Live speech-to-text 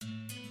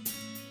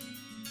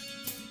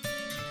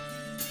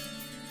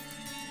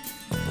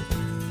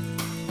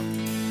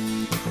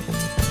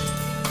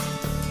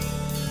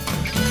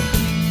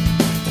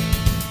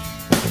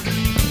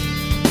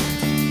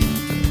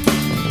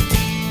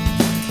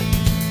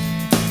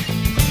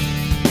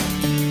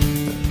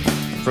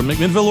From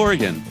McMinnville,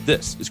 Oregon,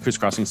 this is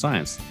Crisscrossing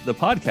Science, the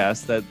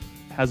podcast that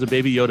has a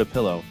Baby Yoda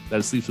pillow that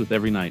it sleeps with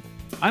every night.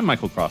 I'm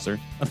Michael Crosser.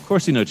 Of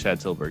course you know Chad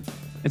Tilburg.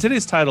 And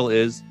today's title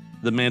is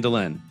The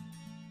Mandolin.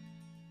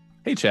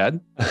 Hey,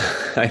 Chad.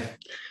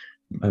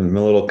 I'm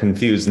a little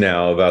confused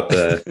now about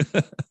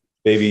the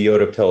Baby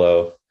Yoda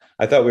pillow.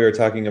 I thought we were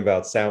talking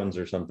about sounds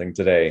or something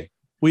today.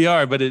 We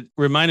are, but it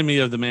reminded me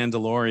of The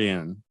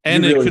Mandalorian.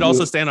 And it could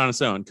also stand on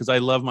its own because I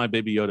love my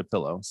Baby Yoda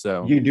pillow.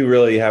 So you do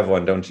really have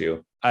one, don't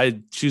you?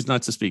 I choose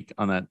not to speak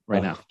on that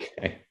right now.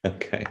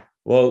 Okay.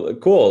 Well,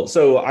 cool.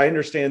 So I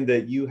understand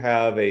that you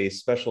have a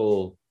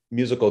special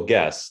musical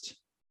guest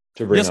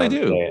to bring on. Yes, I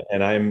do. Today,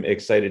 and I'm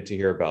excited to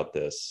hear about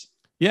this.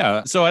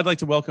 Yeah. So I'd like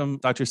to welcome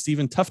Dr.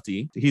 Stephen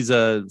Tufte. He's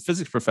a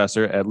physics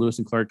professor at Lewis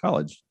and Clark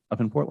College up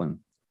in Portland.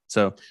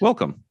 So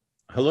welcome.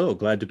 Hello.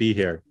 Glad to be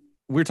here.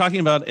 We're talking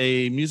about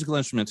a musical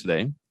instrument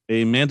today,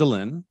 a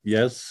mandolin.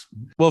 Yes.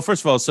 Well,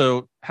 first of all,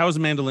 so how is a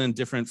mandolin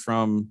different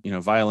from,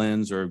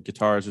 violins or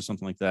guitars or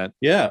something like that?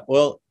 Yeah.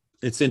 Well,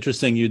 it's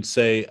interesting you'd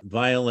say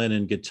violin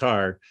and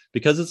guitar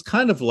because it's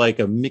kind of like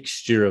a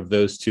mixture of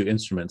those two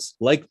instruments.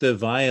 Like the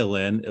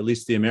violin, at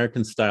least the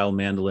American style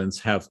mandolins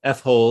have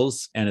F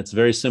holes and it's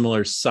very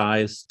similar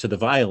size to the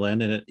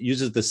violin and it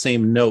uses the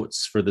same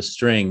notes for the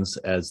strings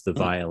as the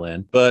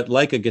violin. But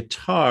like a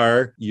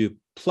guitar, you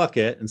pluck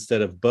it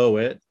instead of bow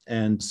it.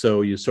 And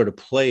so you sort of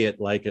play it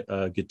like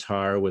a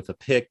guitar with a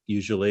pick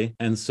usually.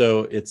 And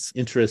so it's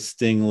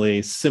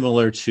interestingly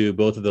similar to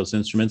both of those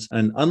instruments.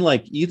 And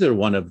unlike either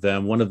one of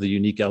them, one of the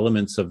unique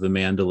elements of the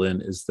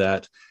mandolin is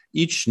that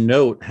each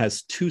note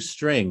has two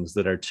strings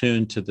that are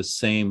tuned to the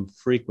same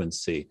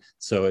frequency.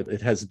 So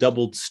it has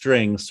doubled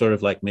strings, sort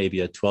of like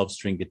maybe a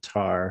 12-string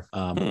guitar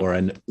or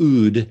an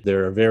oud.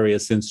 There are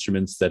various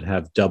instruments that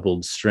have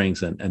doubled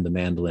strings, and the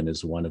mandolin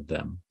is one of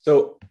them.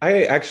 So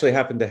I actually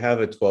happen to have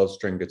a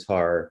 12-string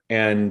guitar,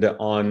 and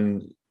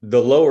on the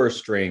lower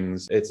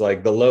strings, it's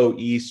like the low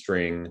E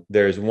string.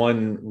 There's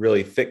one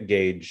really thick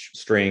gauge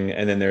string,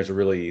 and then there's a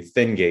really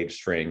thin gauge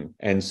string.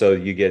 And so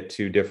you get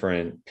two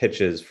different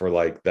pitches for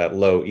like that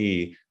low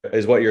E.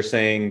 Is what you're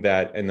saying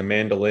that in the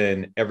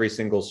mandolin, every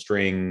single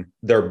string,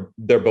 they're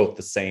both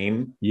the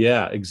same?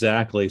 Yeah,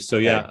 exactly.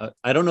 So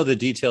I don't know the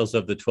details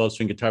of the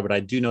 12-string guitar, but I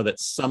do know that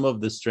some of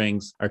the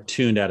strings are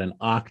tuned at an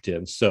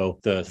octave. So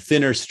the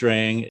thinner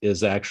string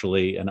is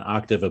actually an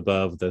octave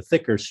above the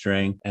thicker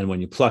string. And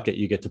when you pluck it,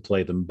 you get to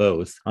play them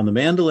both. On the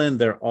mandolin,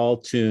 they're all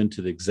tuned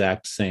to the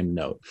exact same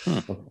note.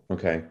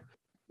 Okay.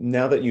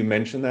 Now that you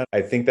mention that,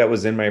 I think that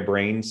was in my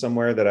brain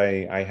somewhere that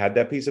I had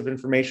that piece of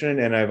information,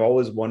 and I've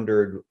always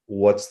wondered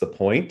what's the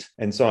point.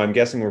 And so I'm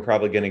guessing we're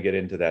probably going to get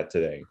into that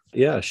today.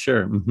 Yeah,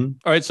 sure. Mm-hmm.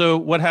 All right. So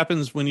what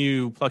happens when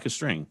you pluck a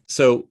string?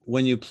 So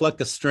when you pluck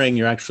a string,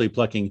 you're actually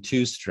plucking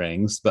two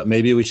strings, but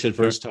maybe we should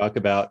first talk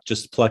about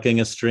just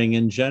plucking a string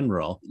in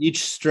general.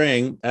 Each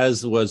string,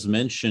 as was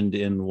mentioned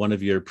in one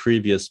of your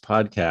previous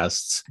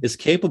podcasts, is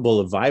capable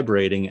of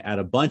vibrating at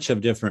a bunch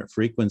of different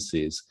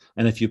frequencies.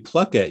 And if you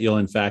pluck it, you'll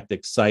in fact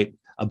excite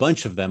a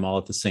bunch of them all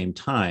at the same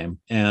time.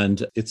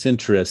 And it's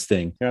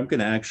interesting. Here, I'm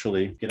going to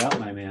actually get out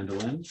my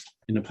mandolin.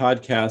 In a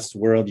podcast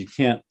world, you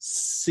can't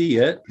see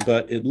it,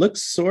 but it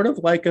looks sort of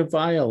like a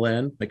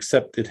violin,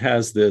 except it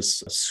has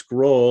this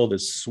scroll,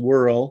 this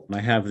swirl.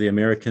 I have the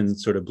American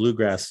sort of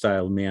bluegrass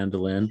style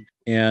mandolin.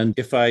 And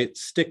if I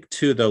stick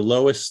to the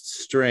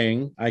lowest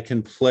string, I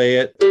can play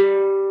it.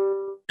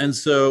 And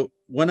so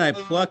when I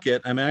pluck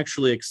it, I'm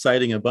actually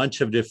exciting a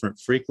bunch of different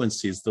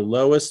frequencies. The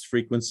lowest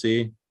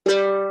frequency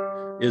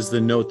is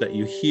the note that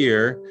you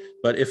hear.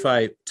 But if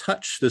I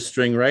touch the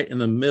string right in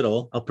the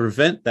middle, I'll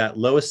prevent that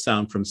lowest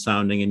sound from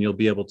sounding, and you'll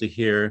be able to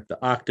hear the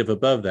octave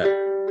above that.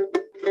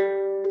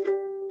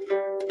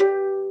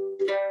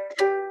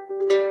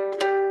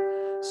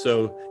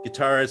 So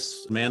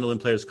guitarists, mandolin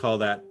players call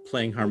that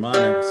playing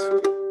harmonics,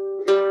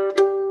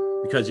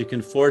 because you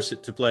can force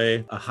it to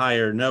play a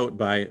higher note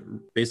by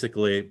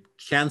basically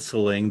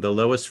canceling the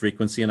lowest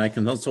frequency. And I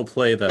can also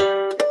play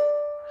the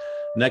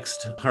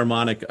next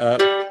harmonic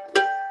up.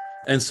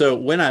 And so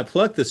when I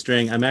pluck the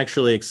string, I'm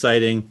actually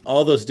exciting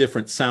all those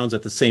different sounds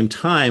at the same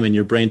time, and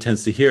your brain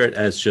tends to hear it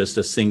as just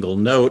a single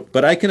note.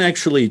 But I can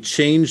actually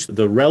change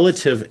the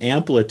relative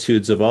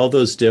amplitudes of all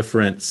those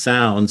different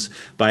sounds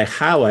by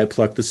how I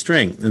pluck the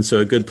string. And so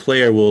a good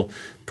player will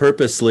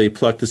purposely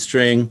pluck the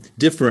string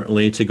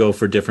differently to go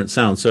for different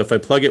sounds. So if I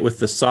plug it with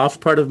the soft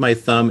part of my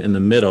thumb in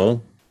the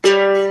middle,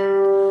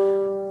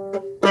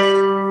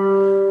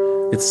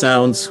 it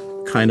sounds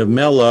kind of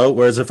mellow,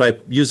 whereas if I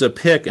use a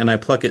pick and I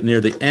pluck it near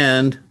the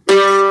end,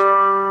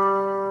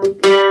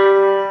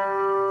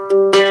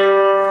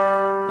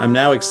 I'm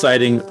now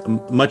exciting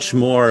much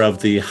more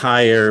of the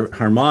higher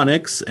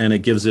harmonics, and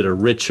it gives it a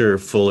richer,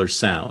 fuller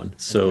sound.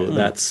 So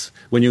that's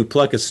when you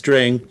pluck a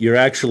string, you're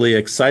actually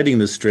exciting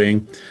the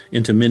string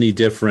into many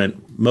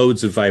different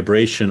modes of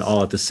vibration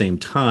all at the same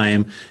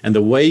time. And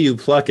the way you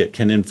pluck it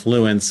can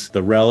influence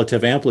the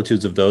relative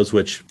amplitudes of those,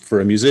 which for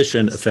a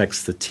musician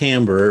affects the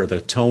timbre or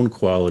the tone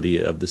quality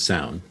of the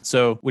sound.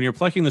 So when you're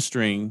plucking the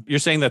string, you're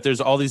saying that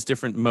there's all these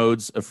different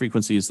modes of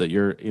frequencies that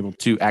you're able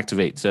to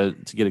activate to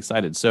get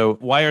excited. So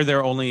why are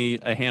there only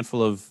a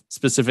handful of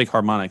specific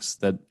harmonics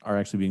that are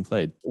actually being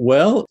played?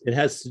 Well, it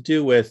has to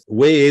do with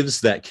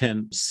waves that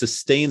can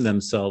sustain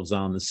themselves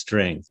on the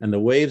string. And the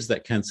waves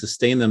that can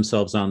sustain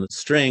themselves on the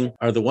string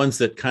are the ones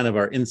that kind of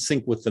are in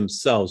sync with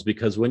themselves,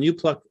 because when you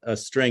pluck a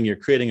string, you're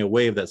creating a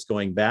wave that's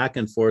going back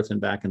and forth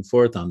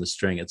on the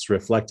string. It's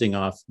reflecting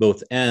off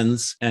both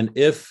ends. And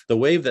if the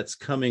wave that's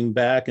coming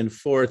back and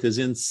forth is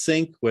in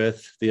sync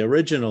with the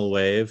original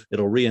wave,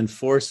 it'll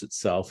reinforce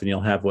itself and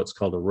you'll have what's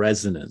called a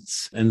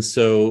resonance. And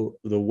so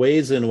the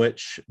ways in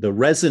which the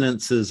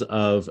resonances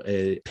of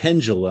a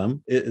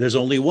pendulum, there's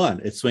only one.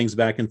 It swings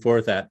back and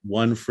forth at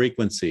one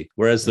frequency.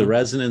 Whereas the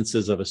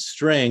resonances of a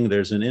string,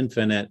 there's an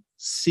infinite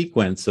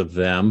sequence of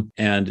them,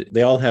 and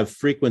they all have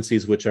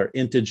frequencies which are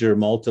integer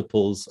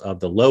multiples of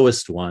the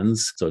lowest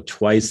ones. So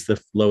twice the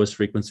lowest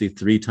frequency,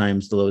 3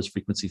 times the lowest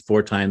frequency,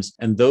 4 times.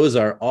 And those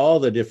are all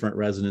the different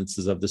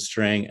resonances of the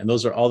string. And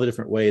those are all the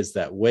different ways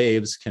that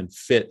waves can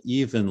fit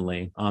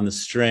evenly on the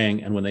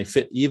string. And when they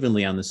fit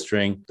evenly on the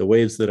string, the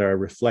waves that are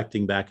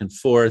reflecting back and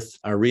forth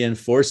are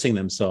reinforcing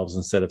themselves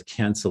instead of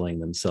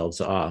canceling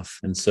themselves off.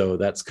 And so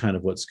that's kind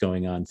of what's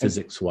going on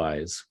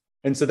physics-wise.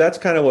 And so that's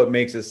kind of what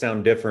makes it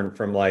sound different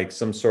from like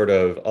some sort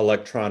of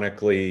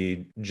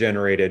electronically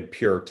generated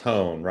pure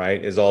tone,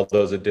 right? Is all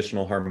those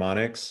additional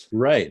harmonics.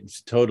 Right,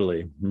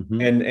 totally.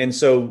 Mm-hmm. And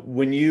so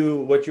what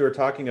you were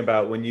talking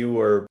about when you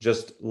were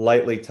just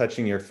lightly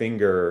touching your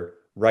finger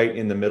right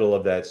in the middle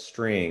of that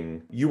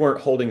string, you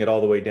weren't holding it all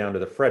the way down to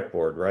the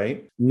fretboard,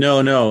 right?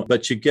 No,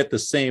 but you get the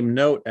same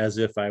note as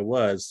if I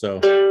was.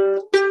 So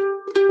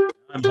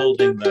I'm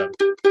holding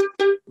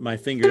my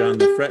finger on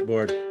the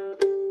fretboard.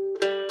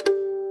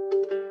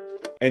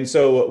 And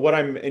so what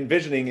I'm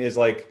envisioning is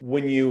like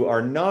when you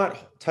are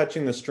not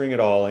touching the string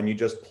at all and you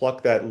just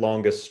pluck that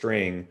longest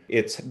string,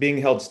 it's being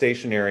held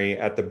stationary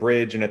at the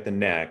bridge and at the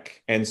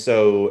neck. And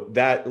so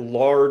that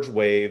large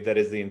wave that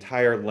is the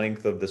entire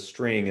length of the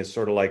string is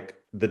sort of like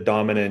the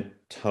dominant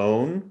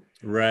tone.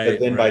 Right. But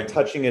then by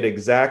touching it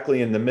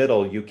exactly in the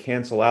middle, you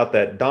cancel out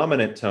that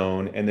dominant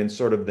tone. And then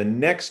sort of the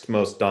next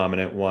most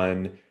dominant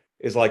one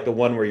is like the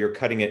one where you're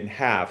cutting it in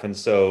half. And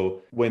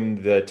so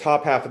when the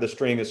top half of the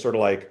string is sort of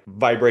like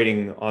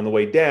vibrating on the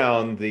way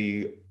down,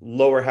 the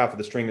lower half of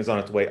the string is on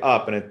its way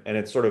up, and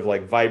it's sort of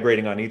like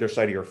vibrating on either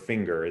side of your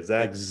finger. Is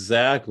that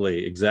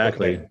exactly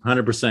okay?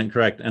 100%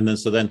 correct. And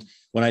then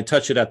when I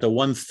touch it at the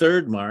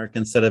 1/3 mark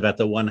instead of at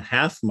the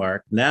 1/2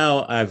 mark,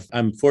 now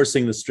I'm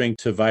forcing the string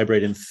to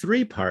vibrate in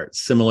 3 parts,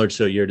 similar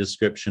to your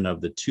description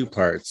of the 2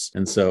 parts.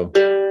 And so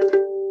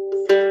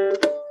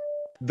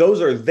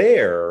those are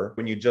there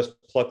when you just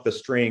pluck the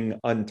string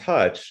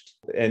untouched,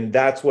 and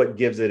that's what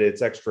gives it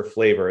its extra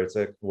flavor. It's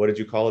what did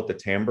you call it? The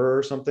timbre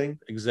or something?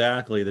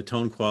 Exactly, the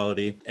tone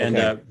quality. And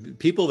Okay.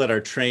 People that are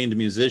trained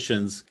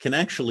musicians can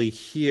actually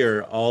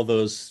hear all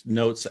those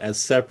notes as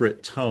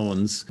separate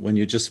tones when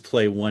you just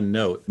play one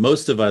note.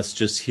 Most of us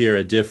just hear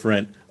a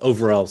different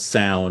overall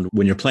sound.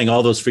 When you're playing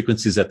all those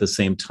frequencies at the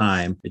same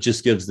time, it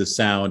just gives the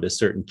sound a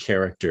certain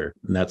character,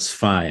 and that's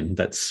fine.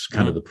 That's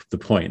kind of the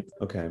point.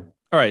 Okay.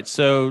 All right.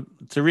 So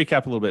to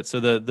recap a little bit,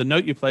 so the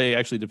note you play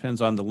actually depends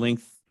on the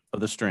length of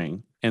the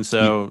string. And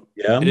so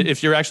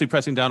if you're actually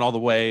pressing down all the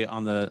way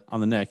on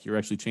the neck, you're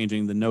actually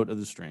changing the note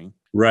of the string.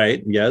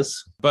 Right.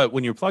 Yes. But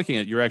when you're plucking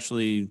it, you're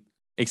actually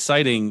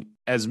exciting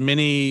as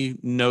many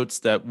notes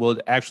that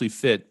will actually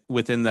fit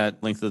within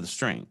that length of the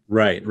string.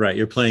 Right.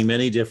 You're playing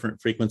many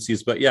different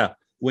frequencies, but yeah,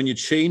 when you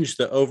change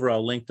the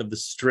overall length of the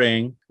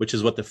string, which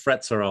is what the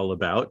frets are all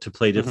about, to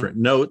play different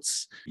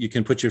notes, you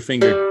can put your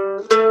finger.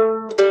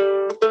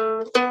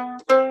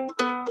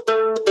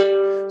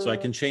 So I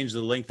can change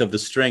the length of the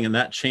string, and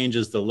that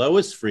changes the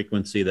lowest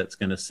frequency that's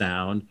going to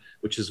sound,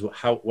 which is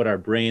what our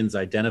brains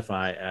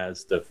identify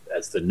as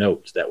the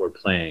note that we're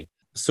playing.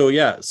 So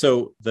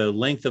the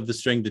length of the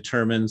string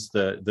determines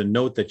the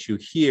note that you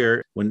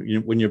hear. When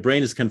your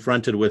brain is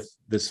confronted with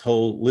this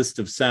whole list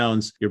of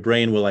sounds, your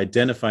brain will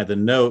identify the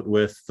note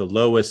with the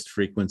lowest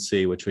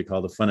frequency, which we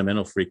call the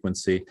fundamental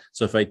frequency.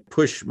 So if I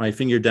push my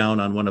finger down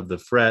on one of the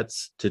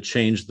frets to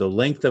change the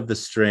length of the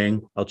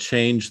string, I'll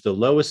change the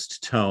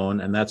lowest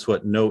tone, and that's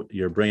what note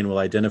your brain will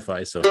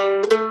identify. So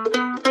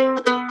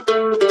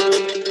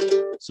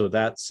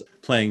that's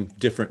playing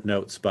different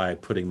notes by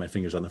putting my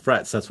fingers on the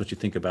frets. That's what you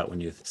think about when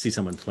you see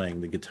someone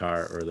playing the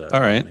guitar or the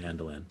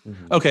mandolin.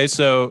 Mm-hmm. Okay,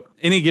 so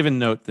any given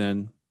note,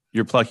 then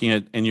you're plucking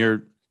it, and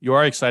you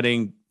are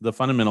exciting the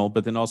fundamental,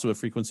 but then also a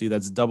frequency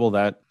that's double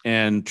that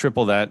and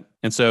triple that.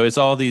 And so it's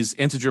all these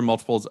integer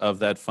multiples of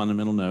that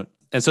fundamental note.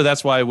 And so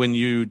that's why when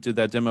you did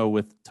that demo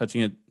with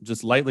touching it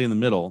just lightly in the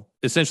middle,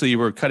 essentially you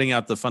were cutting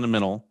out the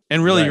fundamental,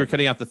 and really you were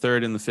cutting out the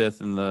third and the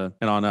fifth and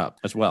on up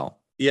as well.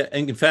 Yeah,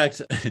 and in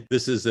fact,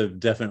 this is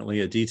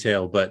definitely a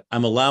detail, but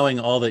I'm allowing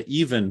all the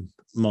even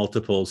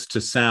multiples to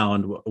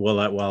sound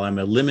while I'm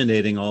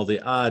eliminating all the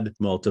odd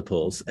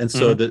multiples. And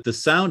so the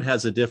sound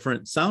has a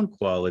different sound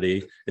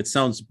quality. It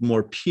sounds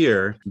more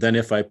pure than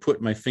if I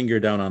put my finger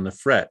down on the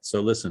fret.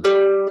 So listen.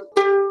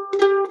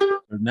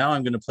 Now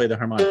I'm going to play the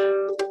harmonic.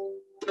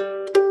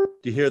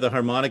 Do you hear the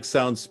harmonic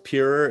sounds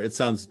purer? It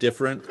sounds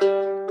different.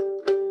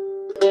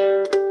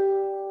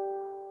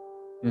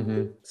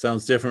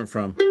 Sounds different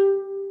from.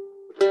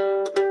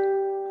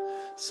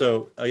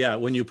 So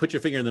when you put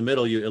your finger in the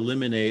middle, you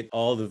eliminate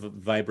all the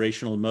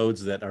vibrational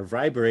modes that are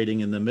vibrating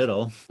in the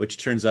middle, which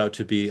turns out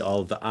to be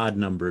all the odd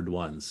numbered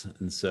ones.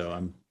 And so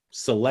I'm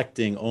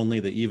selecting only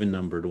the even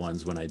numbered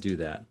ones when I do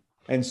that.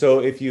 And so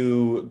if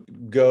you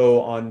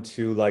go on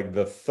to like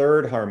the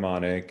third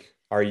harmonic,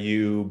 are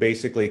you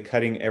basically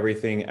cutting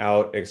everything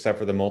out except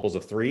for the multiples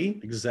of 3?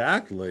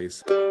 Exactly.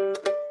 So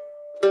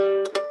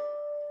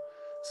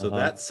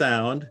that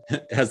sound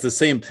has the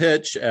same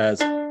pitch as,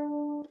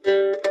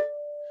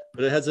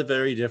 but it has a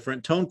very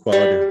different tone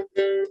quality.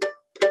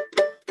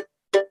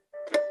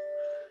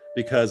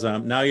 Because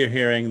now you're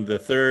hearing the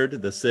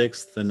third, the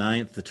sixth, the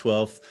ninth, the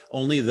 12th.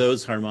 Only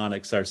those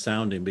harmonics are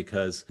sounding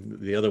because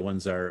the other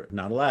ones are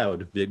not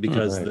allowed,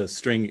 because the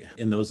string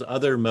in those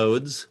other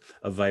modes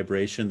of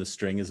vibration, the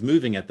string is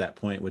moving at that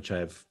point, which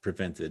I've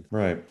prevented.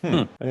 Right.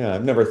 Yeah,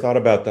 I've never thought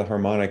about the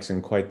harmonics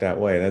in quite that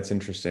way. That's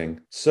interesting.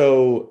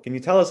 So can you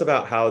tell us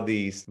about how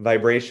these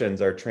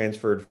vibrations are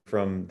transferred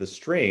from the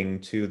string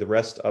to the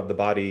rest of the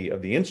body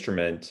of the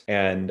instrument,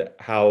 and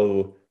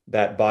how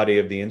that body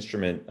of the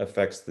instrument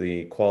affects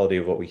the quality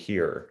of what we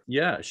hear?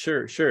 Yeah,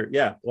 sure.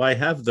 Yeah. Well, I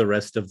have the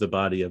rest of the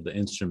body of the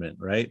instrument,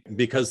 right?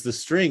 Because the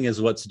string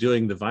is what's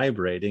doing the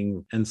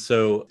vibrating. And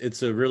so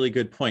it's a really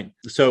good point.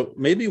 So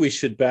maybe we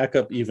should back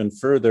up even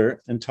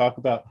further and talk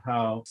about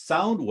how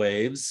sound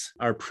waves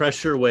are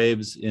pressure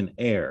waves in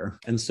air.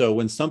 And so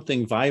when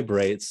something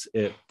vibrates,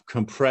 it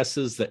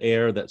compresses the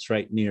air that's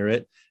right near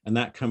it. And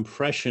that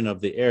compression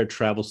of the air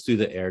travels through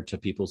the air to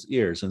people's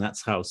ears. And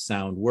that's how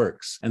sound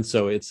works. And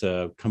so it's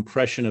a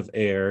compression of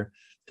air.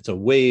 It's a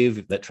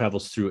wave that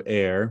travels through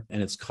air,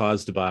 and it's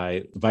caused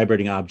by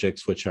vibrating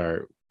objects, which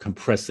are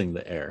compressing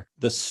the air.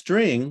 The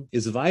string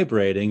is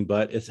vibrating,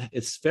 but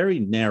it's very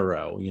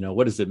narrow.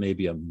 What is it?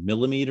 Maybe a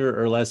millimeter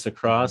or less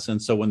across.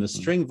 And so when the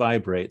string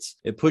vibrates,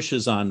 it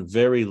pushes on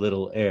very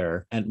little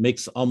air and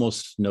makes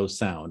almost no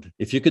sound.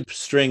 If you could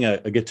string a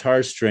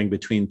guitar string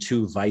between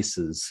two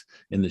vices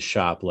in the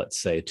shop, let's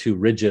say, two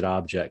rigid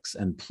objects,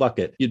 and pluck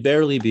it, you'd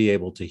barely be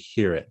able to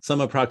hear it. Some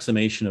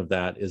approximation of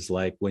that is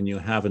like when you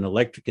have an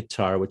electric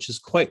guitar, which is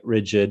quite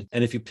rigid,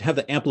 and if you have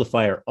the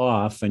amplifier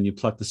off and you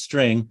pluck the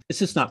string, it's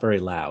just not very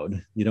loud.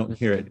 You don't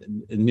hear it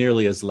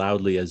nearly as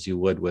loudly as you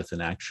would with an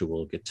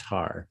actual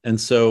guitar.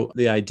 And so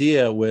the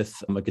idea with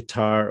a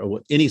guitar or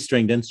any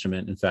stringed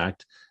instrument, in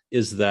fact,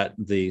 is that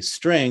the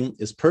string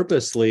is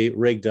purposely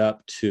rigged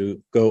up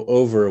to go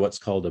over what's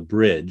called a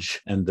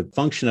bridge. And the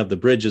function of the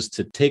bridge is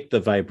to take the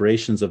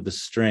vibrations of the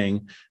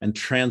string and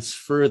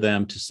transfer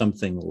them to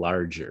something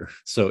larger.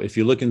 So if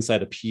you look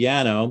inside a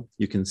piano,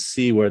 you can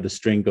see where the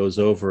string goes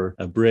over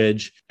a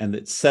bridge, and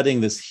it's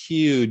setting this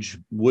huge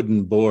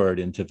wooden board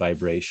into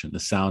vibration, the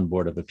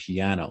soundboard of a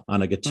piano.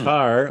 On a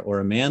guitar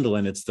or a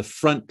mandolin, it's the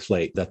front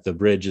plate that the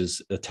bridge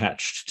is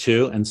attached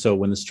to. And so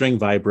when the string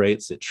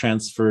vibrates, it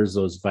transfers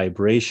those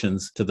vibrations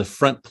to the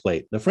front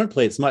plate. The front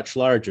plate's much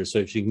larger, so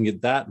if you can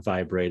get that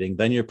vibrating,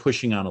 then you're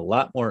pushing on a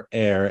lot more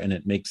air, and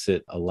it makes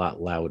it a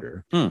lot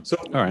louder. So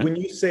when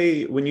you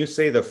say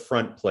the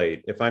front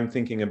plate, if I'm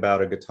thinking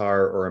about a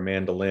guitar or a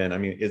mandolin, I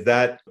mean, is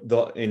that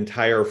the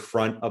entire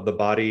front of the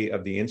body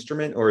of the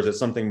instrument, or is it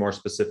something more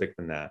specific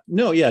than that?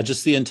 No, yeah,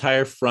 just the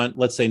entire front.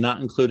 Let's say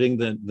not including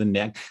the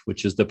neck,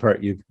 which is the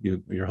part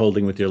you're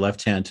holding with your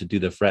left hand to do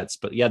the frets,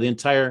 but yeah, the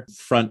entire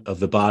front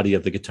of the body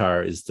of the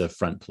guitar is the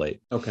front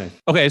plate. Okay.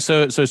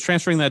 So it's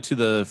transferring that to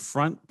the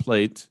front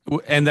plate,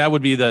 and that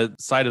would be the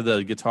side of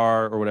the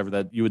guitar or whatever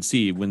that you would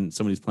see when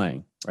somebody's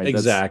playing, right?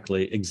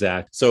 Exactly.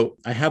 So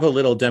I have a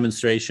little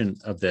demonstration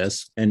of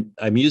this, and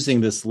I'm using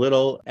this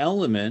little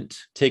element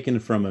taken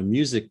from a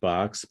music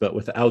box, but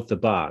without the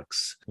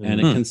box.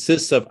 And it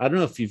consists of, I don't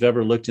know if you've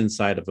ever looked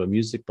inside of a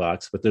music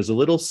box, but there's a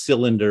little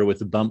cylinder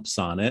with bumps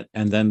on it,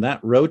 and then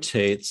that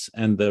rotates,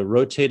 and the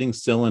rotating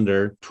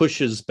cylinder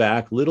pushes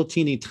back little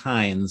teeny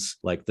tines,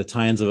 like the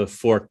tines of a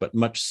fork, but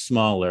much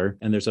smaller.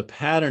 And there's a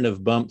pattern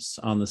of bumps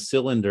on the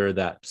cylinder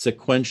that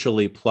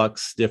sequentially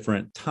plucks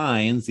different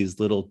tines, these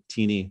little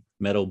teeny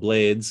metal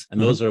blades,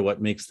 and those are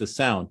what makes the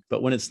sound.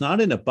 But when it's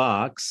not in a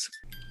box,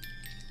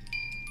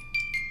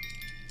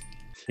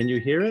 can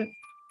you hear it?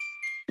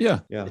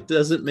 Yeah. It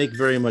doesn't make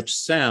very much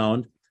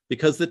sound.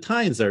 because the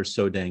tines are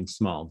so dang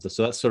small.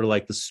 So that's sort of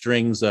like the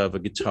strings of a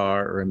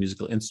guitar or a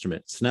musical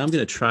instrument. So now I'm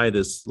going to try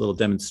this little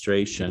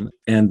demonstration.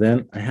 And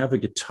then I have a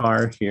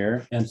guitar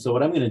here. And so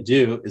what I'm going to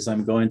do is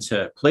I'm going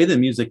to play the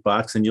music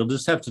box, and you'll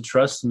just have to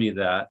trust me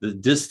that the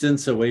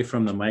distance away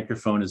from the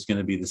microphone is going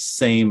to be the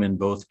same in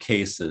both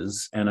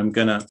cases. And I'm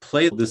going to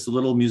play this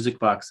little music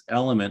box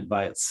element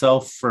by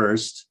itself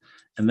first.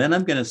 And then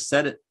I'm going to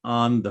set it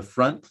on the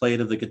front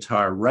plate of the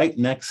guitar right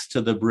next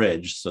to the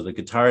bridge. So the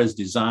guitar is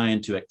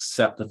designed to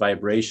accept the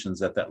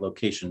vibrations at that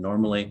location.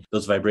 Normally,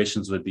 those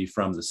vibrations would be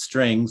from the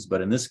strings, but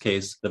in this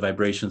case, the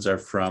vibrations are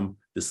from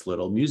this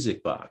little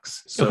music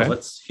box. So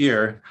let's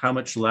hear how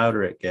much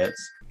louder it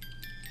gets.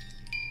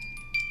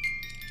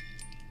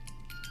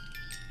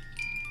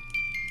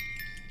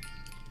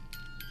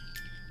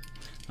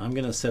 I'm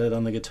going to set it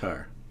on the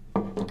guitar.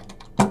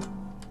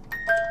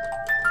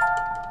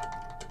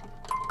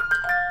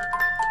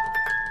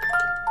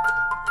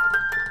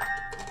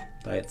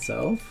 By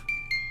itself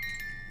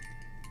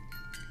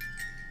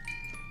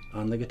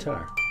on the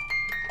guitar.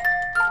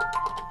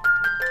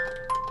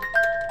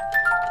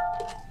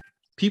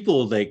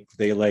 People they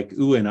like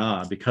ooh and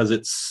ah because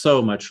it's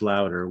so much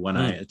louder when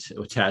I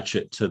attach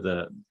it to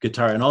the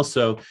guitar, and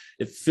also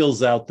it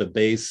fills out the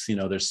bass. You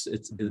know,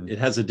 it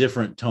has a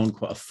different tone,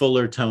 a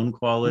fuller tone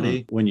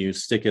quality when you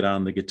stick it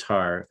on the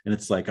guitar, and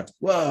it's like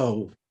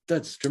whoa.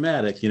 That's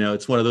dramatic. You know,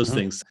 it's one of those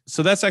things.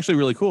 So that's actually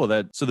really cool.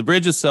 So the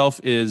bridge itself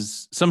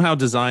is somehow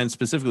designed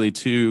specifically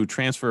to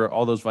transfer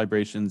all those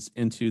vibrations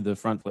into the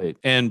front plate.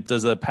 And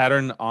does a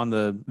pattern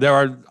there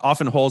are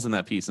often holes in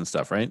that piece and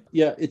stuff, right?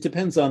 Yeah, it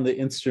depends on the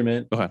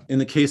instrument. Okay. In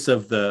the case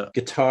of the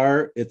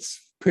guitar,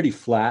 it's pretty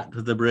flat.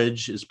 The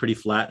bridge is pretty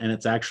flat, and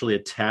it's actually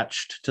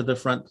attached to the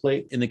front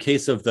plate. In the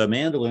case of the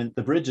mandolin,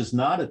 the bridge is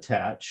not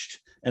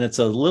attached. And it's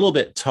a little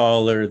bit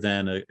taller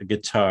than a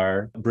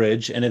guitar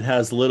bridge, and it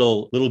has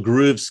little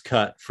grooves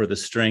cut for the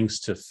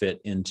strings to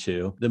fit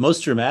into. The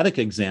most dramatic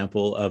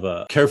example of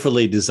a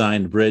carefully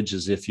designed bridge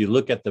is if you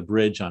look at the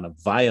bridge on a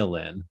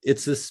violin.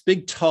 It's this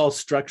big, tall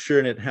structure,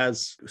 and it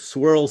has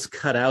swirls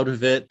cut out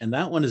of it. And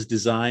that one is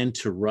designed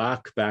to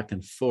rock back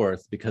and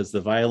forth because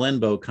the violin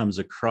bow comes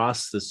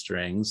across the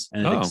strings,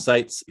 and it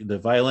excites. The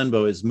violin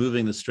bow is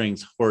moving the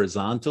strings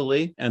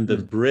horizontally, and the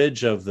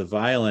bridge of the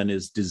violin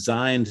is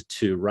designed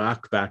to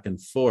rock back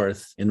and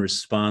forth in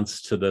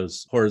response to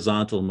those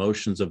horizontal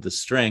motions of the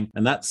string.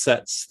 And that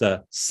sets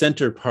the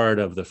center part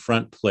of the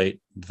front plate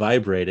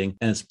vibrating.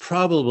 And it's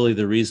probably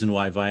the reason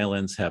why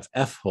violins have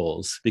F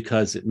holes,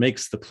 because it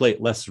makes the plate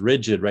less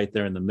rigid right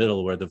there in the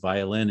middle where the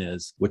violin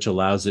is, which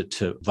allows it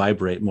to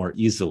vibrate more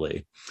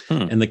easily.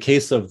 In the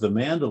case of the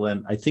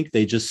mandolin, I think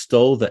they just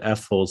stole the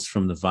F holes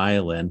from the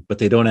violin, but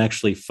they don't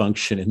actually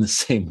function in the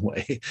same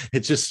way.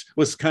 It just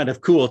was kind of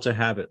cool to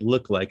have it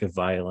look like a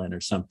violin or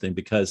something,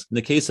 because in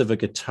the case of a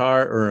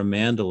guitar or a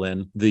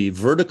mandolin, the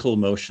vertical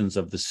motions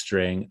of the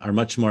string are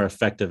much more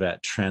effective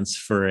at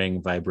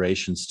transferring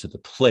vibrations to the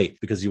plate,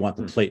 because you want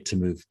the plate to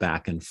move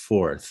back and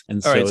forth.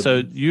 And all right,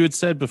 so you had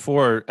said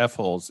before F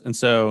holes. And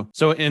so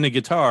in a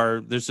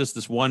guitar, there's just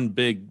this one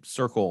big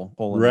circle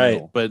hole in the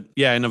middle. But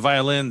yeah, in a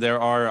violin, there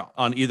are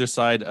on either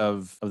side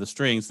of the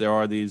strings, there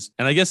are these,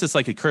 and I guess it's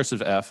like a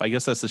cursive F. I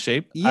guess that's the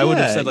shape. I would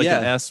have said like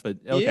an S, but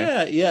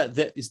okay. Yeah.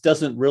 That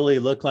doesn't really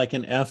look like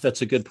an F.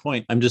 That's a good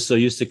point. I'm just so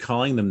used to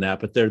calling them that,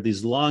 but they're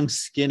these long,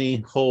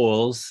 skinny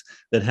holes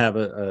that have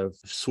a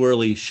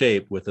swirly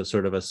shape with a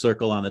sort of a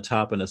circle on the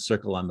top and a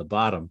circle on the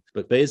bottom.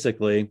 But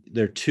basically,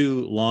 they're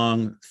two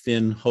long,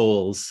 thin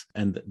holes,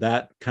 and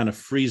that kind of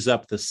frees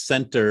up the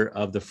center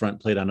of the front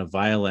plate on a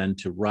violin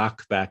to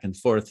rock back and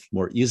forth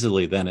more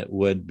easily than it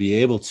would be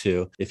able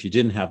to if you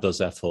didn't have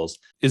those F holes.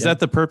 Is that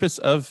the purpose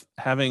of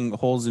having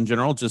holes in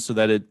general, just so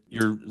that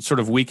you're sort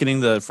of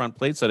weakening the front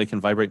plate so that it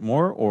can vibrate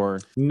more, or?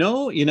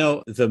 No,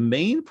 the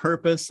main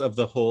purpose of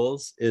the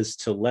holes is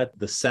to let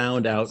the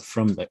sound out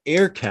from the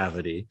air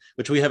cavity,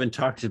 which we haven't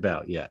talked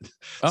about yet.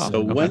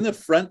 When the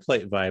front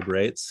plate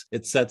vibrates,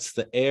 it sets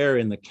the air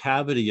in the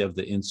cavity of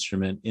the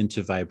instrument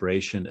into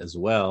vibration as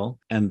well.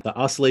 And the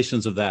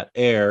oscillations of that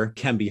air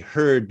can be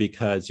heard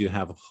because you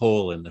have a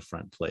hole in the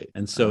front plate.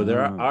 And so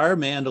there are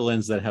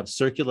mandolins that have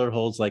circular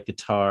holes like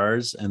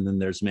guitars, and then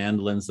there's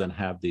mandolins that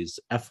have these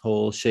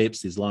F-hole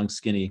shapes, these long,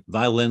 skinny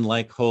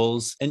violin-like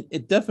holes. And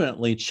it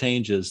definitely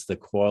changes the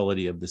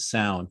quality of the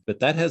sound, but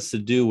that has to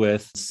do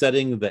with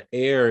setting the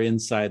air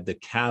inside the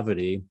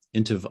cavity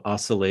into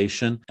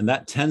oscillation, and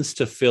that tends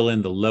to fill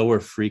in the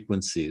lower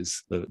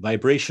frequencies. The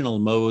vibrational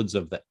modes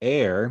of the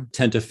air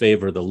tend to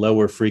favor the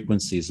lower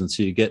frequencies, and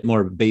so you get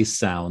more bass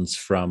sounds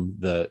from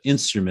the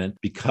instrument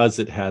because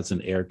it has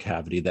an air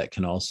cavity that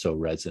can also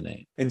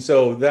resonate. And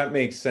so that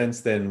makes sense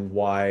then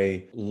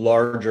why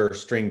larger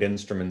stringed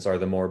instruments are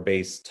the more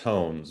bass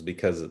tones,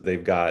 because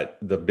they've got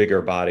the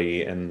bigger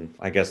body, and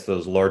I guess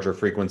those larger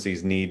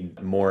frequencies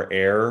need more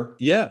air.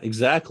 Yeah,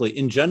 exactly.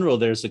 In general,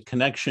 there's a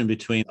connection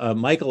between,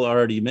 Michael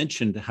already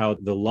mentioned how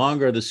the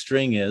longer the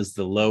string is,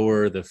 the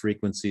lower the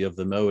frequency of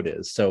the mode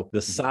is. So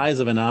the size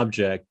of an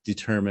object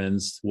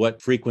determines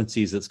what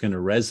frequencies it's going to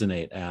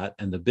resonate at.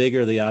 And the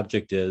bigger the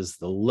object is,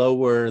 the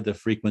lower the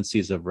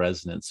frequencies of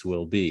resonance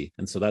will be.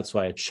 And so that's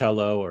why a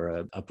cello or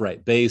an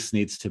upright bass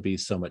needs to be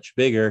so much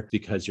bigger,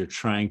 because you're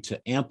trying to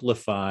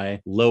amplify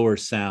lower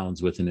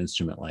sounds with an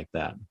instrument like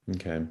that.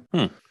 Okay.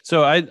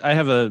 So I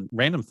have a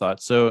random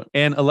thought. So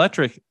an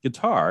electric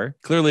guitar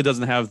clearly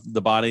doesn't have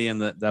the body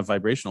and that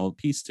vibrational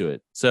piece to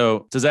it.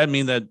 So does that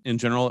mean that in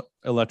general,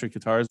 electric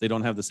guitars, they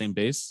don't have the same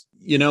bass?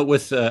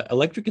 With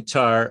electric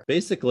guitar,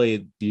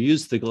 basically you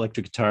use the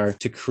electric guitar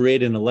to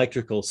create an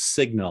electrical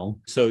signal.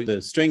 So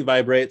the string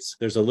vibrates,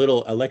 there's a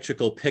little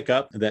electrical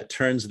pickup that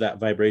turns that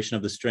vibration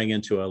of the string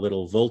into a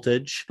little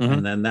voltage.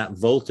 And then that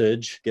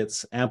voltage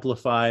gets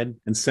amplified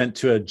and sent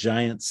to a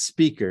giant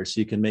speaker. So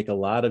you can make a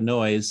lot of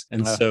noise.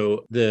 And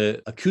so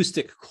the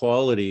acoustic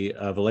quality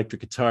of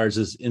electric guitars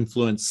is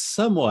influenced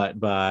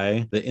somewhat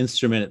by the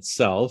instrument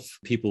itself.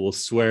 People will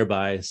swear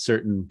by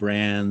certain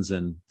brands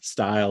and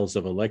styles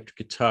of electric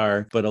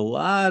guitar, but a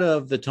lot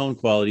of the tone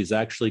quality is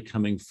actually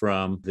coming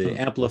from the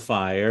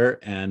amplifier,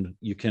 and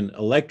you can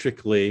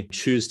electrically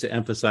choose to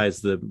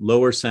emphasize the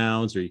lower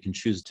sounds, or you can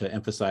choose to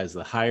emphasize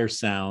the higher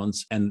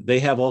sounds, and they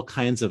have all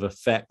kinds of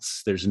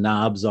effects. There's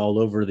knobs all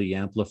over the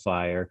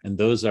amplifier, and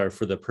those are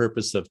for the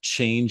purpose of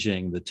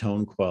changing the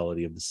tone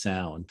quality of the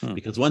sound.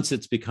 Because once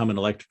it's become an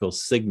electrical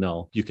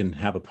signal, you can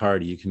have a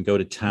party, you can go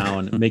to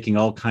town making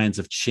all kinds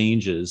of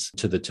changes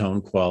to the tone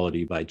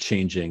quality by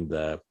changing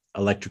the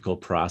electrical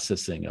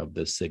processing of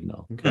the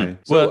signal. Okay.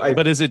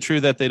 But is it true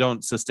that they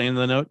don't sustain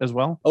the note as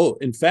well? Oh,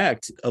 in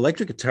fact,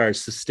 electric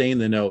guitars sustain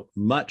the note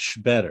much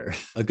better.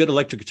 A good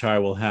electric guitar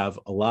will have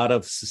a lot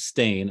of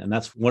sustain, and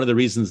that's one of the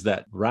reasons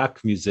that rock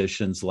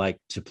musicians like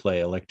to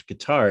play electric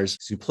guitars.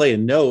 So you play a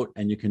note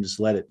and you can just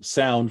let it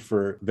sound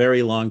for a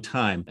very long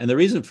time. And the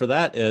reason for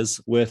that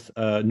is with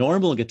a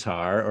normal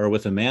guitar or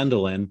with a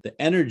mandolin,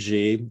 the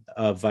energy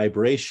of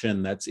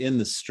vibration that's in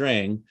the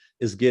string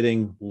is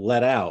getting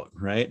let out,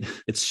 right?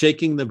 It's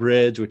shaking the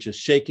bridge, which is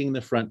shaking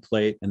the front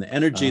plate, and the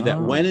energy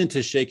that went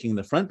into shaking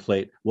the front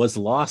plate was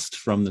lost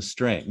from the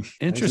string.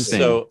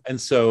 Interesting.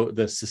 And so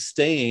the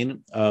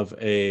sustain of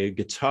a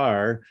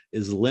guitar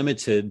is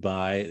limited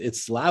by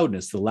its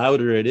loudness. The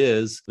louder it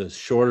is, the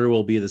shorter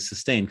will be the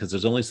sustain, because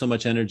there's only so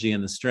much energy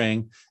in the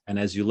string. And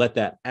as you let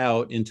that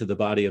out into the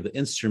body of the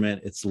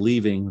instrument, it's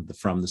leaving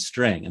from the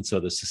string. And so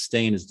the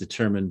sustain is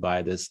determined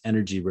by this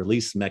energy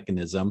release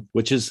mechanism,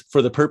 which is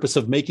for the purpose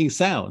of making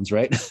sounds,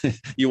 right?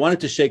 You want it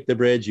to shake the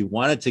bridge. You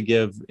want it to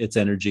give its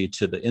energy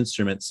to the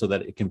instrument so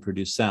that it can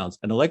produce sounds.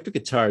 An electric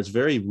guitar is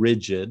very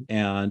rigid,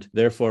 and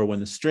therefore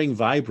when the string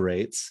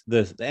vibrates,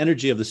 the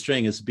energy of the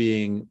string is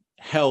being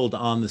held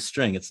on the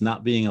string. It's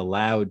not being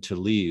allowed to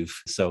leave.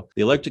 So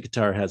the electric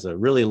guitar has a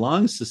really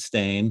long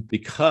sustain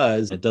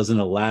because it doesn't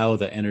allow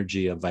the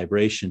energy of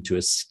vibration to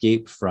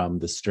escape from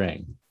the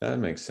string. That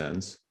makes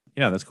sense.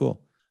 Yeah, that's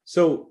cool.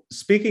 So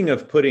speaking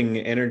of putting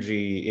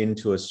energy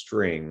into a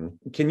string,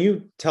 can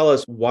you tell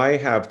us why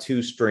have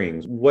two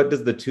strings? What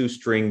does the two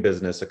string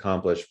business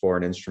accomplish for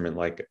an instrument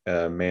like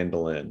a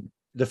mandolin?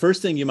 The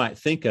first thing you might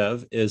think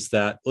of is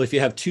that, well, if you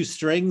have two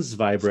strings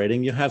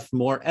vibrating, you have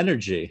more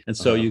energy. And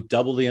so you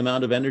double the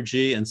amount of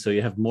energy. And so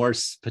you have more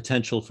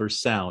potential for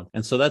sound.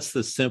 And so that's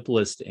the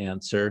simplest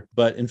answer.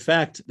 But in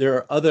fact, there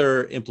are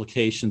other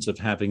implications of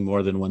having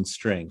more than one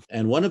string.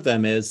 And one of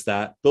them is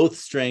that both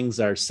strings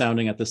are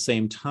sounding at the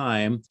same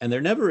time, and they're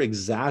never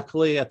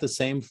exactly at the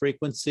same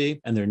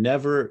frequency, and they're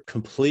never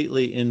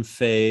completely in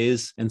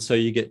phase. And so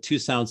you get two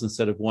sounds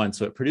instead of one.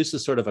 So it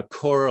produces sort of a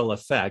choral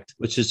effect,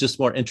 which is just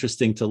more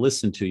interesting to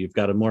listen to. You've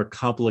got a more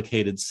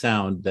complicated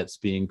sound that's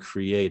being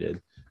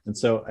created. And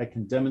so I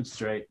can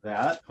demonstrate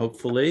that,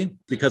 hopefully,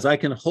 because I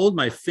can hold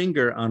my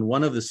finger on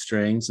one of the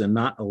strings and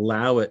not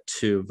allow it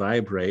to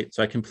vibrate.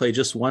 So I can play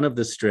just one of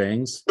the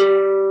strings. So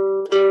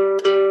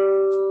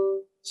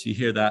you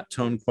hear that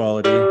tone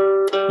quality.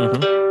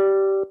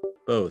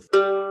 Both.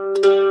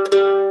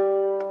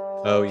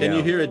 Oh, yeah. Can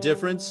you hear a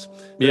difference?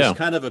 There's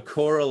kind of a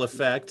choral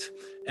effect,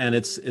 and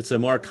it's a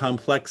more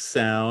complex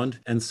sound.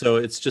 And so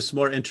it's just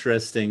more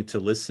interesting to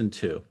listen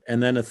to.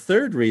 And then a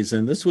third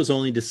reason, this was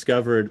only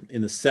discovered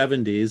in the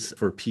 70s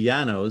for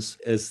pianos,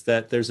 is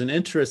that there's an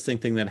interesting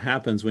thing that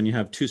happens when you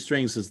have two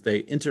strings is they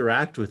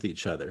interact with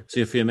each other. So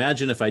if you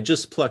imagine if I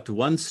just plucked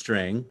one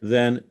string,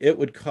 then it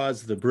would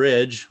cause the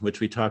bridge, which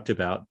we talked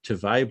about, to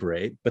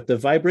vibrate. But the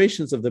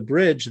vibrations of the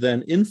bridge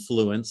then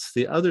influence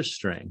the other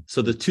string.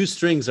 So the two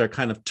strings are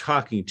kind of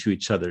talking to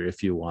each other,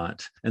 if you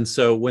want. And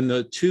so when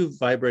the two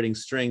vibrating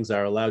strings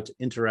are allowed to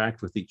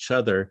interact with each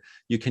other,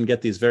 you can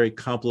get these very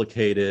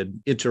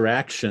complicated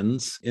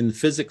interactions. In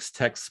physics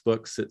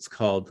textbooks, it's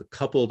called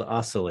coupled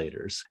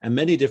oscillators. And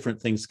many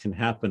different things can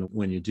happen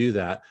when you do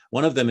that.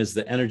 One of them is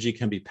the energy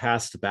can be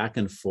passed back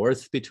and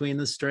forth between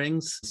the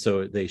strings.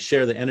 So they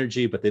share the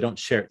energy, but they don't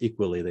share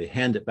equally. They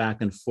hand it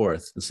back and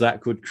forth. And so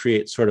that could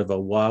create sort of a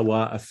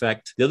wah-wah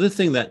effect. The other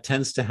thing that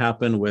tends to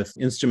happen with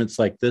instruments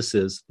like this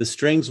is the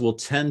strings will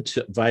tend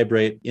to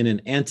vibrate in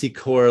an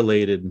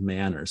anti-correlated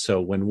manner. So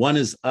when one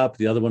is up,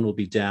 the other one will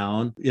be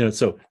down.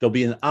 So they'll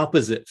be in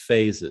opposite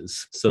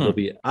phases. So they'll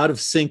be out of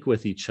sync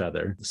with each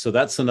other. So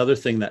that's another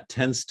thing that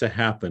tends to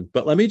happen.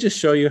 But let me just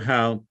show you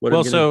how.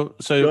 So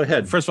go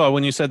ahead. First of all,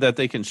 when you said that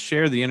they can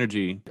share the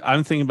energy,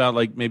 I'm thinking about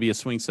like maybe a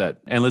swing set.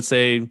 And let's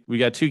say we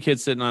got two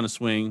kids sitting on a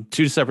swing,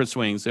 two separate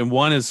swings, and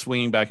one is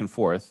swinging back and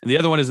forth, and the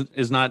other one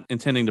is not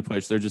intending to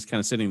push. They're just kind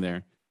of sitting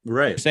there.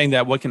 Right. You're saying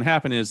that what can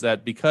happen is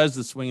that because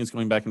the swing is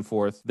going back and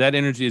forth, that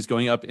energy is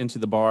going up into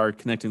the bar,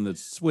 connecting the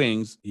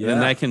swings, and then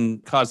that can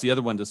cause the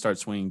other one to start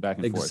swinging back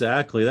and forth.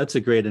 Exactly. That's a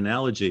great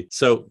analogy.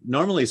 So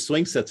normally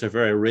swing sets are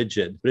very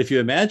rigid, but if you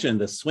imagine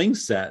the swing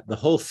set, the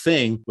whole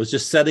thing was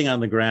just setting on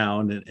the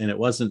ground and it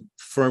wasn't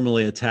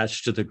firmly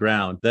attached to the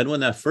ground. Then when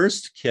that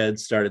first kid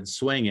started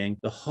swinging,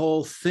 the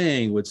whole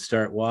thing would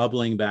start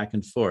wobbling back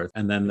and forth.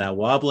 And then that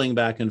wobbling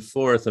back and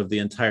forth of the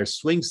entire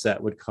swing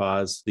set would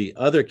cause the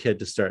other kid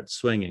to start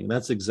swinging.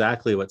 That's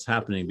exactly what's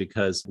happening,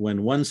 because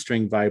when one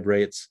string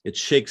vibrates, it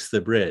shakes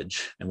the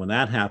bridge. And when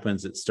that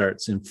happens, it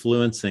starts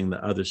influencing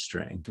the other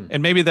string.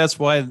 And maybe that's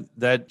why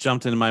that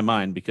jumped into my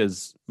mind,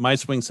 because my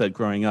swing set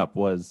growing up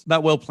was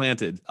not well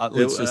planted.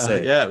 Let's just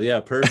say. Yeah,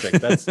 perfect.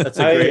 That's a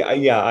great.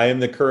 I am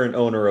the current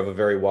owner of a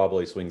very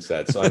wobbly swing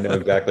set, so I know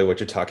exactly what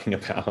you're talking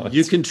about.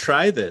 You can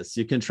try this.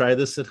 You can try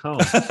this at home.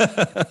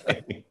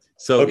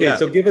 So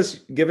give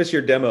us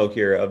your demo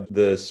here of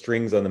the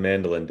strings on the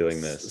mandolin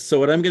doing this. So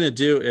what I'm going to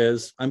do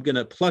is I'm going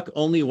to pluck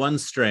only one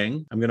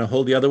string. I'm going to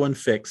hold the other one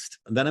fixed.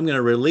 And then I'm going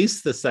to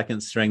release the second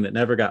string that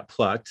never got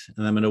plucked.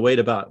 And I'm going to wait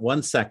about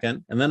 1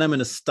 second. And then I'm going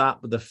to stop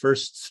the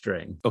first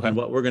string. Okay. And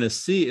what we're going to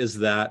see is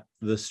that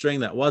the string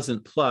that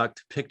wasn't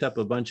plucked picked up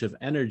a bunch of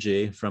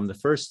energy from the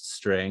first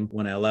string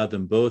when I allowed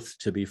them both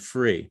to be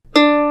free.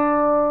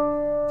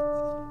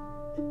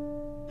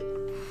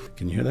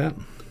 Can you hear that?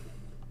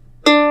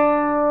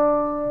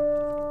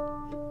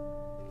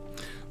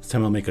 This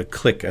time I'll make a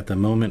click at the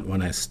moment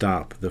when I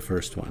stop the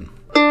first one.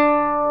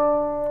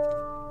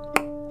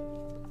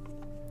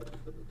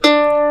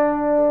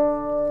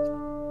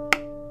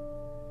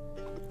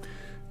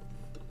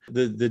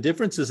 The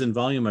differences in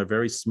volume are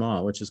very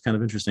small, which is kind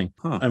of interesting.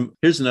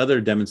 Here's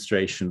another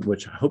demonstration,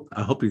 which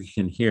I hope you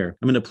can hear.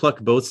 I'm going to pluck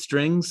both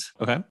strings.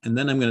 Okay. And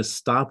then I'm going to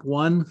stop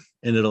one,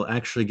 and it'll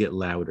actually get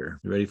louder.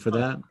 You ready for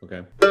that?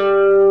 Okay.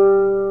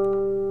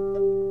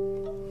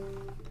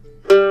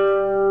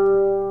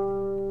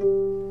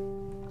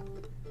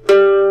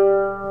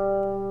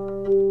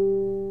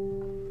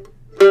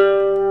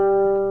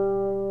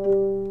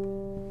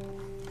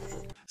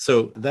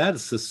 So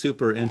that's a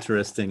super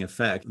interesting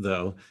effect,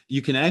 though.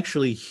 You can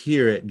actually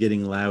hear it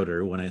getting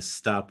louder when I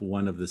stop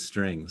one of the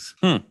strings.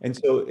 And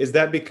so is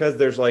that because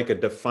there's like a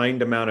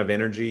defined amount of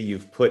energy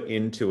you've put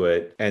into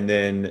it, and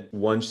then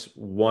once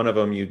one of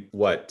them, you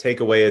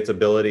take away its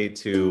ability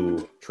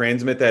to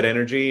transmit that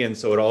energy, and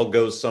so it all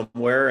goes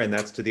somewhere, and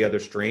that's to the other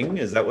string?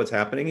 Is that what's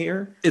happening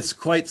here? It's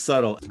quite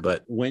subtle,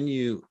 but when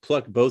you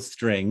pluck both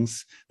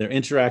strings, they're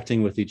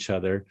interacting with each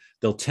other.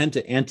 They'll tend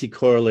to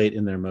anti-correlate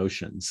in their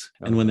motions.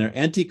 And when they're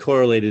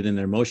anti-correlated in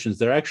their motions,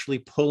 they're actually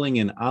pulling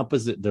in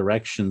opposite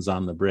directions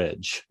on the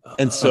bridge.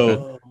 And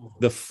so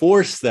the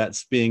force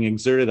that's being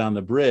exerted on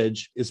the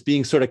bridge is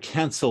being sort of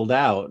canceled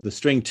out. The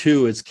string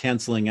 2 is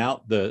canceling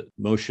out the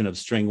motion of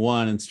string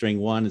 1, and string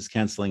 1 is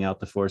canceling out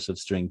the force of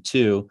string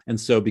 2. And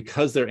so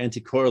because they're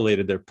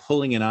anti-correlated, they're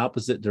pulling in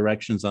opposite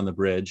directions on the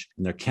bridge,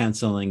 and they're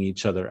canceling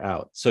each other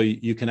out. So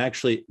you can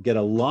actually get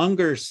a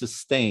longer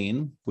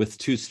sustain with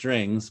two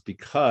strings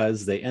because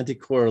they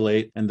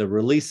anti-correlate, and the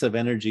release of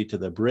energy to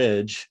the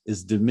bridge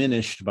is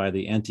diminished by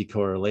the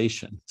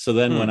anti-correlation. So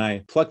then when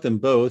I pluck them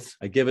both,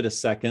 I give it a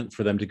second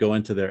for them to go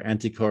into their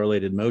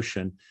anti-correlated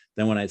motion.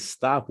 Then when I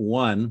stop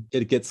one,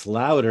 it gets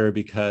louder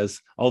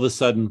because all of a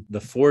sudden the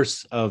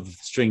force of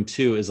string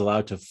 2 is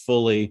allowed to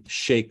fully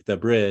shake the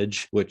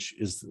bridge, which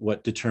is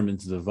what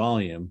determines the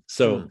volume.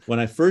 So when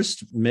I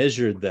first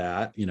measured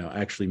that, I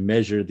actually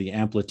measured the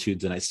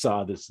amplitudes, and I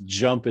saw this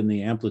jump in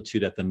the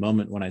amplitude at the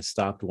moment when I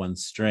stopped one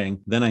string.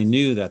 Then I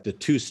knew that the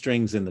two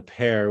strings in the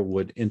pair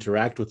would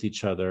interact with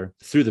each other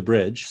through the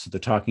bridge. So they're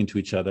talking to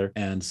each other.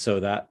 And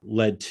so that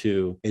led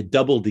to a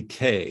double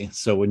decay.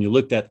 So when you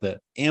looked at the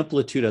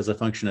amplitude as a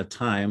function of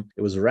time,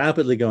 it was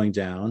rapidly going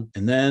down,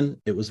 and then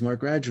it was more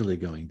gradually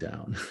going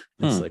down.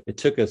 It's like it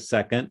took a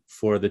second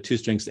for the two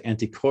strings to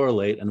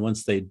anti-correlate, and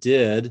once they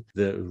did,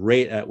 the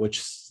rate at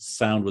which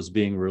sound was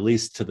being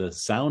released to the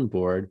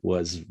soundboard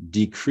was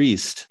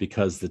decreased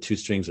because the two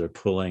strings are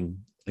pulling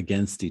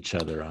against each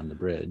other on the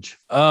bridge.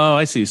 Oh,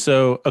 I see.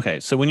 So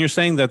when you're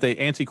saying that they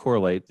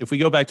anti-correlate, if we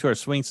go back to our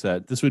swing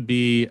set, this would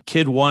be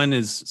kid 1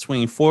 is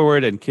swinging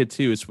forward and kid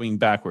 2 is swinging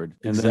backward.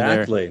 And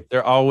exactly.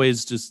 They're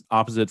always just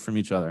opposite from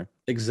each other.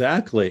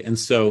 Exactly. And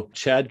so,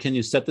 Chad, can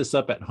you set this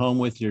up at home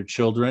with your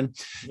children?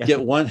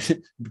 Yeah.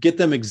 Get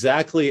them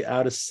exactly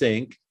out of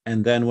sync.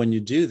 And then when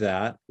you do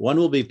that, one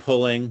will be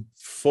pulling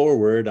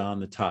forward on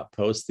the top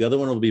post. The other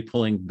one will be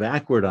pulling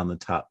backward on the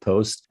top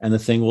post. And the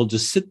thing will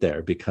just sit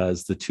there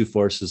because the two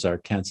forces are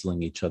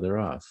canceling each other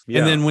off. Yeah.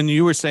 And then when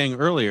you were saying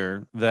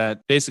earlier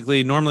that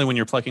basically normally when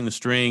you're plucking the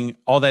string,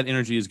 all that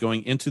energy is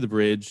going into the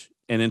bridge,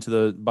 and into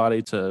the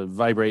body to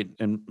vibrate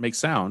and make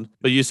sound.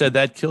 But you said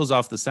that kills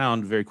off the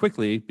sound very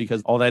quickly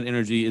because all that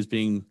energy is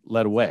being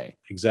led away.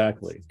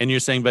 Exactly. And you're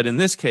saying, but in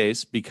this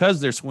case,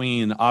 because they're swinging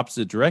in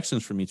opposite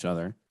directions from each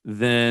other,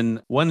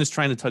 then one is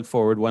trying to tug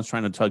forward, one's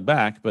trying to tug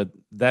back, but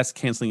that's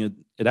canceling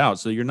it out.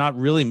 So you're not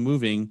really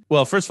moving.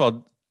 Well, first of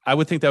all, I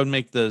would think that would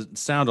make the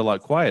sound a lot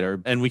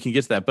quieter, and we can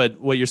get to that.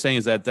 But what you're saying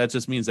is that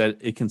just means that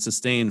it can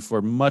sustain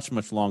for much,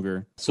 much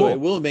longer. So it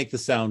will make the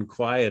sound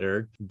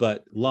quieter,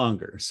 but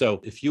longer. So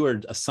if you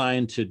were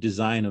assigned to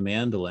design a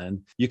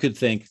mandolin, you could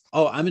think,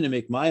 oh, I'm going to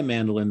make my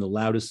mandolin the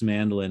loudest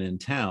mandolin in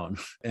town.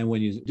 And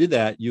when you do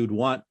that, you'd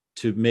want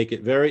to make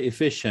it very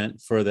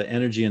efficient for the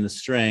energy in the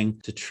string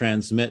to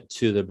transmit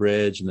to the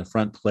bridge and the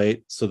front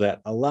plate so that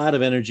a lot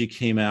of energy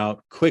came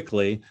out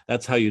quickly.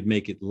 That's how you'd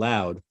make it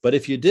loud. But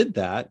if you did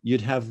that,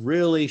 you'd have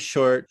really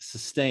short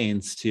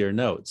sustains to your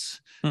notes.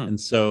 And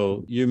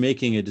so you're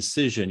making a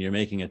decision, you're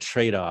making a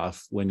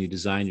trade-off when you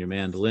design your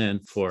mandolin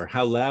for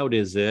how loud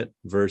is it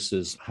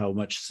versus how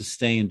much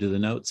sustain do the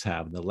notes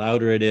have. The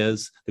louder it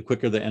is, the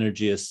quicker the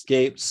energy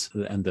escapes,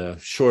 and the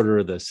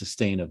shorter the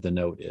sustain of the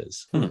note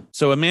is.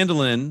 So a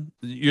mandolin,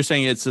 you're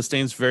saying it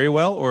sustains very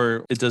well,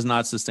 or it does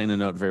not sustain a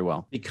note very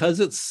well? Because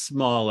it's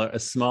a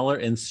smaller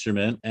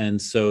instrument,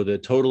 and so the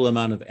total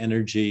amount of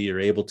energy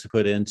you're able to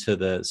put into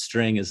the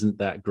string isn't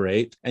that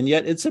great. And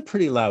yet it's a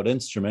pretty loud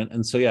instrument.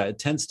 And so, yeah, it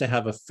tends to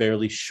have a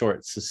fairly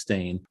short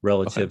sustain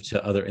relative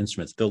to other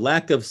instruments. The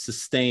lack of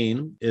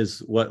sustain is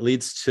what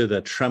leads to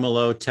the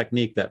tremolo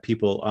technique that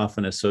people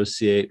often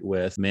associate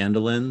with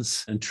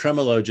mandolins. And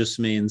tremolo just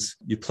means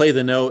you play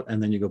the note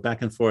and then you go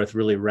back and forth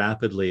really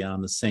rapidly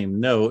on the same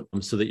note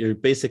so that you're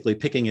basically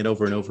picking it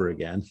over and over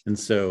again. And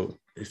so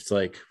it's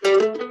like...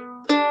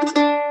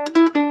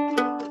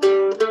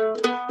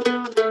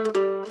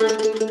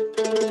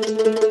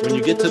 when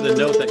you get to the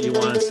note that you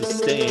want to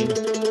sustain,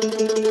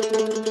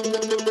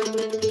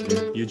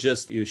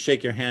 you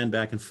shake your hand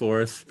back and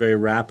forth very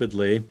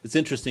rapidly. It's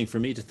interesting for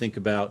me to think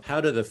about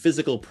how do the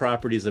physical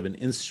properties of an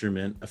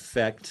instrument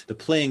affect the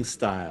playing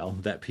style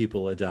that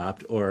people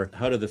adopt, or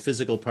how do the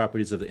physical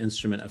properties of the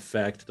instrument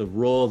affect the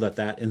role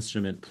that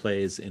instrument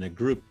plays in a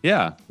group?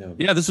 Yeah,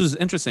 this was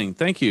interesting.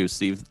 Thank you,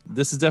 Steve.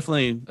 This is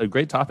definitely a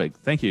great topic.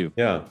 Thank you.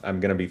 Yeah, I'm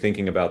going to be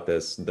thinking about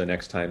this the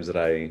next times that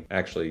I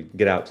actually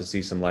get out to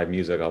see some live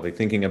music. I'll be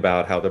thinking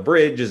about how the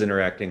bridge is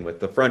interacting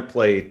with the front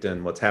plate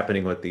and what's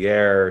happening with the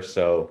air.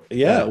 So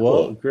yeah,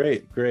 well, cool.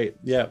 Great.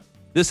 Yeah.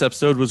 This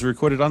episode was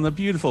recorded on the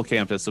beautiful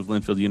campus of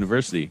Linfield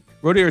University.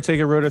 Rodeo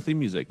Ortega wrote our theme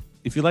music.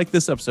 If you like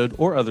this episode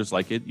or others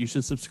like it, you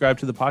should subscribe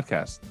to the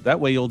podcast. That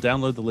way you'll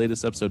download the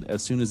latest episode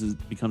as soon as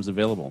it becomes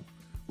available.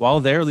 While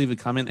there, leave a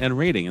comment and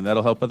rating, and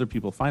that'll help other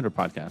people find our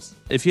podcast.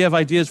 If you have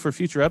ideas for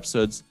future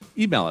episodes,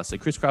 email us at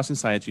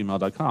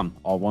crisscrossingsci@gmail.com.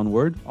 All one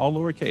word, all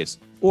lowercase.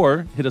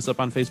 Or hit us up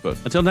on Facebook.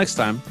 Until next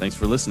time, thanks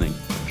for listening.